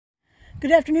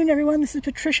Good afternoon, everyone. This is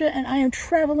Patricia, and I am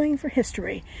traveling for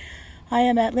history. I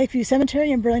am at Lakeview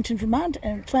Cemetery in Burlington, Vermont,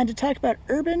 and plan to talk about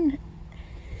urban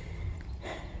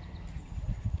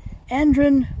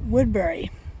Andrain Woodbury,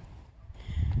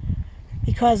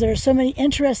 because there are so many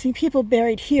interesting people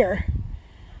buried here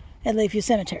at Lakeview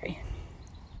Cemetery.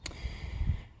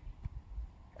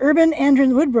 Urban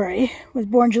Andrain Woodbury was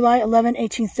born July 11,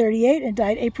 1838, and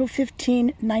died April 15,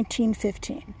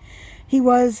 1915. He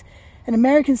was an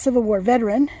American Civil War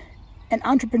veteran, an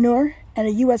entrepreneur, and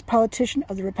a U.S. politician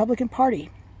of the Republican Party.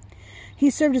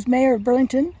 He served as mayor of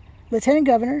Burlington, lieutenant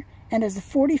governor, and as the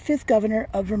 45th governor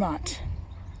of Vermont.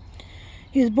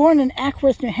 He was born in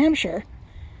Ackworth, New Hampshire,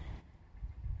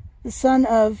 the son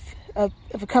of a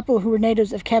couple who were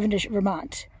natives of Cavendish,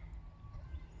 Vermont.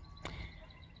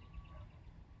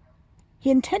 He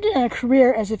intended on a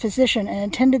career as a physician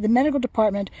and attended the medical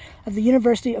department of the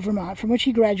University of Vermont, from which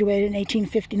he graduated in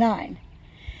 1859.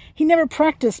 He never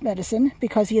practiced medicine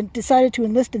because he had decided to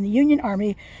enlist in the Union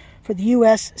Army for the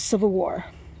U.S. Civil War.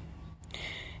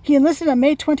 He enlisted on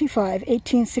May 25,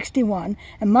 1861,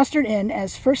 and mustered in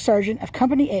as First Sergeant of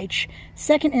Company H,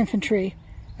 2nd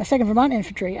Vermont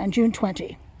Infantry, on June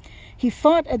 20. He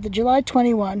fought at the July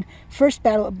 21 First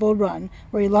Battle of Bull Run,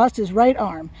 where he lost his right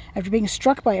arm after being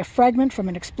struck by a fragment from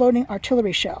an exploding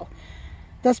artillery shell,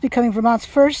 thus becoming Vermont's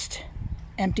first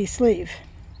empty sleeve.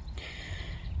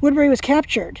 Woodbury was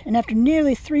captured, and after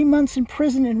nearly 3 months in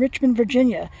prison in Richmond,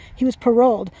 Virginia, he was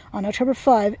paroled on October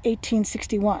 5,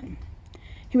 1861.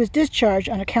 He was discharged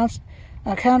on account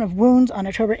of wounds on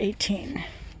October 18.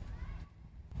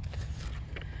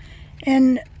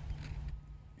 In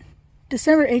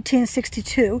December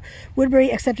 1862,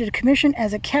 Woodbury accepted a commission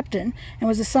as a captain and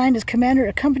was assigned as commander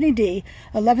of Company D,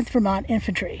 11th Vermont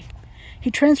Infantry. He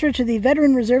transferred to the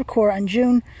Veteran Reserve Corps in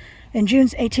June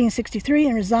 1863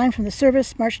 and resigned from the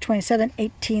service March 27,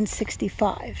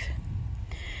 1865.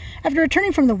 After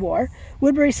returning from the war,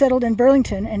 Woodbury settled in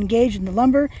Burlington and engaged in the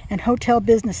lumber and hotel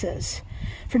businesses.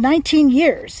 For 19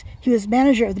 years, he was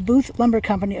manager of the Booth Lumber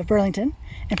Company of Burlington,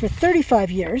 and for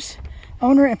 35 years,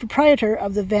 owner and proprietor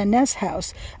of the Van Ness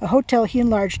House, a hotel he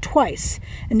enlarged twice,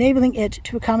 enabling it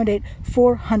to accommodate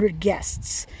 400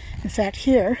 guests. In fact,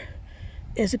 here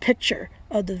is a picture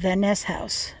of the Van Ness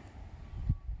House.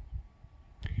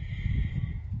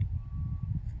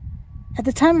 At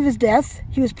the time of his death,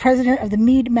 he was president of the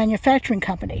Mead Manufacturing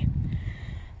Company,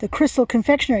 the Crystal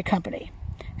Confectionery Company,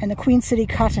 and the Queen City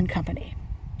Cotton Company.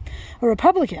 A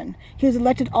Republican, he was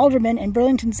elected alderman in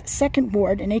Burlington's second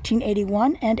board in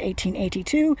 1881 and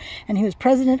 1882, and he was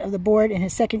president of the board in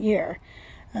his second year.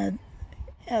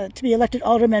 To be elected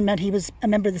alderman meant he was a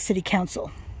member of the city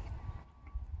council.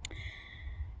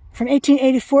 From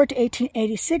 1884 to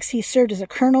 1886, he served as a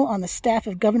colonel on the staff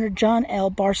of Governor John L.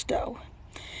 Barstow.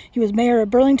 He was mayor of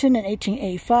Burlington in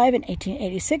 1885 and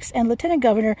 1886, and lieutenant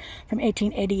governor from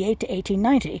 1888 to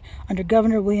 1890 under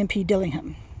Governor William P.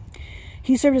 Dillingham.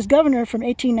 He served as governor from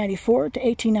 1894 to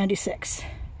 1896.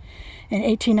 In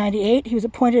 1898, he was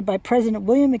appointed by President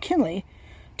William McKinley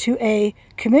to a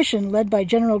commission led by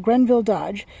General Grenville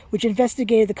Dodge, which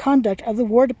investigated the conduct of the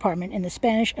War Department in the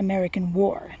Spanish-American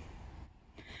War.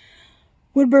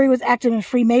 Woodbury was active in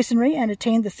Freemasonry and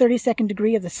attained the 32nd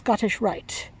degree of the Scottish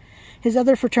Rite. His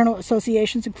other fraternal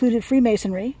associations included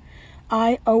Freemasonry,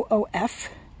 IOOF,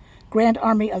 Grand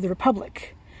Army of the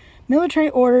Republic, Military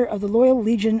Order of the Loyal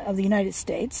Legion of the United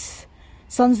States,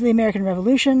 Sons of the American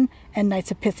Revolution, and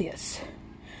Knights of Pythias.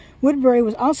 Woodbury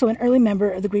was also an early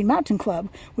member of the Green Mountain Club,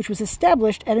 which was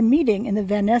established at a meeting in the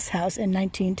Van Ness House in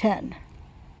 1910.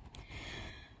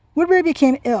 Woodbury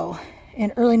became ill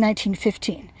in early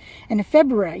 1915, and in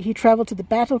February he traveled to the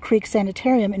Battle Creek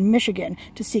Sanitarium in Michigan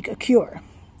to seek a cure.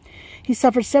 He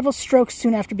suffered several strokes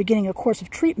soon after beginning a course of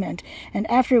treatment, and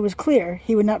after it was clear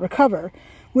he would not recover,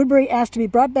 Woodbury asked to be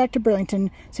brought back to Burlington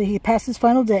so he could pass his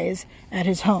final days at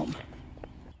his home.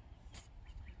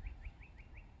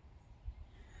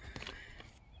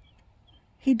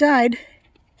 He died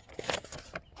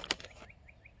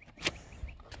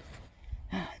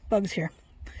bugs here.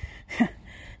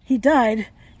 He died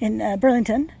in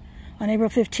Burlington on April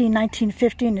 15,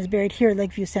 1950, and is buried here at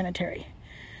Lakeview Cemetery.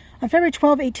 On February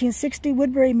 12, 1860,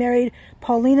 Woodbury married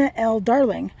Paulina L.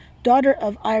 Darling, daughter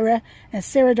of Ira and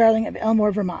Sarah Darling of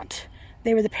Elmore, Vermont.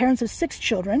 They were the parents of 6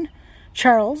 children: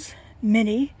 Charles,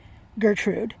 Minnie,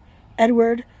 Gertrude,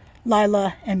 Edward,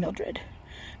 Lila, and Mildred.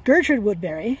 Gertrude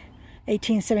Woodbury,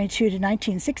 1872 to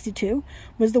 1962,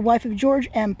 was the wife of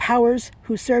George M. Powers,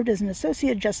 who served as an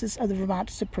Associate Justice of the Vermont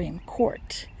Supreme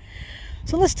Court.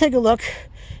 So let's take a look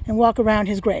and walk around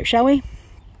his grave, shall we?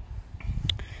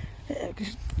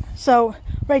 So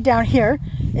right down here,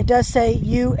 it does say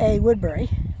U.A. Woodbury.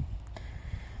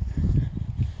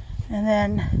 And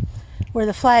then where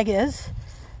the flag is,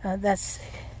 that's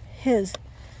his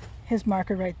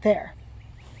marker right there.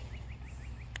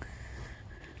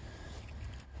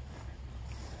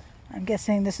 I'm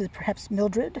guessing this is perhaps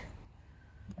Mildred.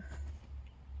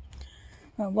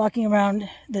 Walking around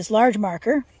this large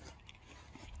marker.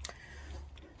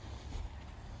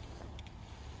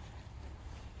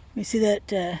 We see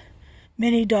that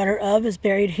Minnie, daughter of, is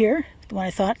buried here, the one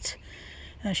I thought.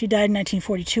 She died in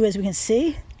 1942, as we can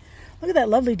see. Look at that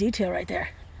lovely detail right there.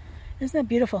 Isn't that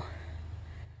beautiful?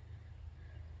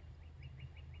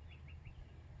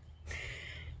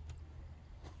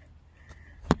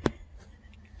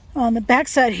 On the back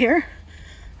side here,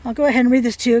 I'll go ahead and read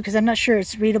this too because I'm not sure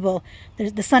it's readable.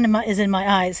 The sun is in my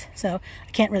eyes, so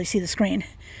I can't really see the screen.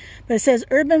 But it says,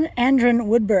 Urban Andrain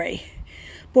Woodbury,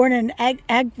 born in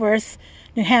Agworth,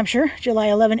 New Hampshire, July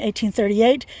 11,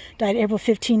 1838, died April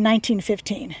 15,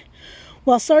 1915.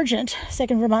 While Sergeant,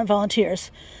 2nd Vermont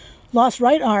Volunteers, lost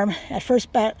right arm at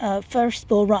First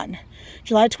Bull Run,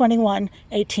 July 21,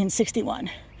 1861.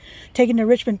 Taken to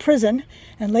Richmond prison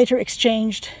and later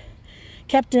exchanged.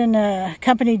 Captain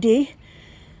Company D,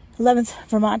 11th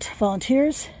Vermont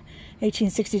Volunteers,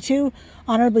 1862.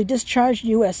 Honorably discharged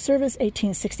U.S. service,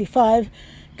 1865.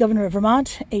 Governor of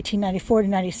Vermont, 1894 to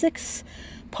 96.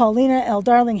 Paulina L.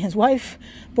 Darling, his wife,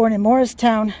 born in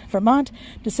Morristown, Vermont,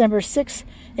 December 6,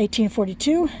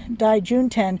 1842. Died June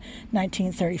 10,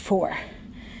 1934.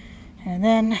 And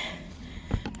then,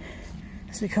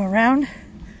 as we come around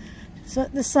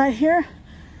this side here,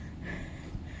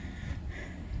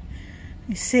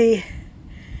 you see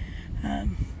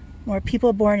more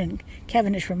people born in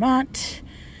Cavendish, Vermont,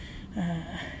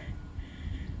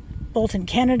 Bolton,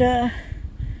 Canada,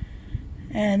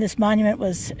 and this monument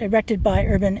was erected by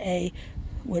Urban A.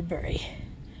 Woodbury.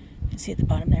 You can see at the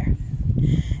bottom there.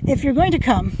 If you're going to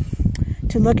come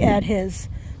to look at his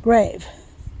grave,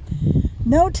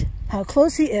 note how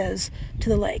close he is to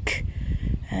the lake.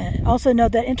 Also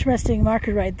note that interesting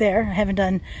marker right there. I haven't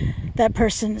done that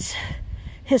person's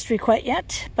history quite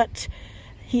yet, but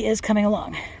he is coming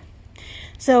along.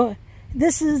 So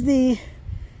this is the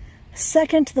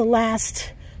second to the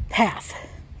last path.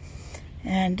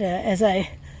 And as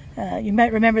you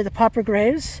might remember the pauper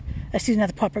graves, excuse me, not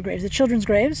the pauper graves, the children's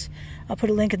graves. I'll put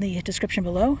a link in the description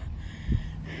below.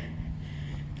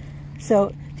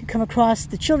 So if you come across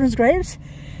the children's graves,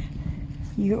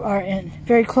 you are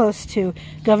very close to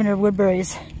Governor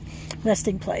Woodbury's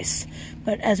resting place.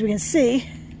 But as we can see,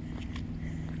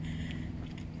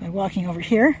 by walking over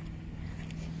here,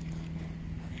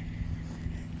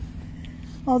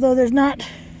 although there's not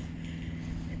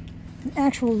an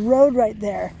actual road right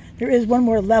there, there is one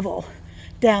more level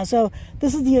down. So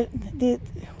this is the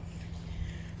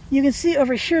you can see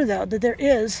over here though that there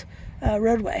is a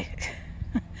roadway.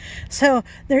 So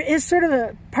there is sort of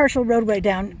a partial roadway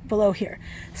down below here.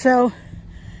 So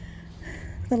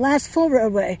the last full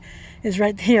roadway is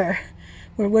right here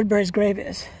where Woodbury's grave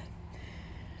is.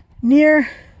 Near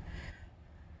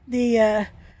the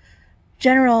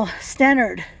General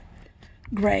Stannard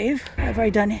grave, I've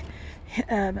already done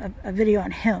a video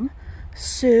on him,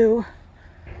 so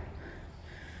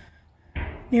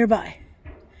nearby.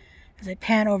 As I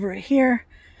pan over here,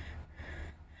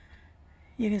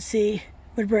 you can see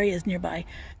Woodbury is nearby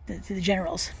to the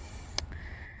generals.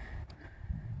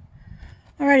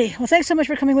 Alrighty, well thanks so much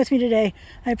for coming with me today.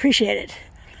 I appreciate it.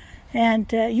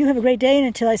 And you have a great day, and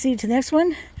until I see you to the next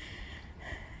one,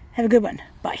 have a good one.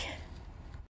 Bye.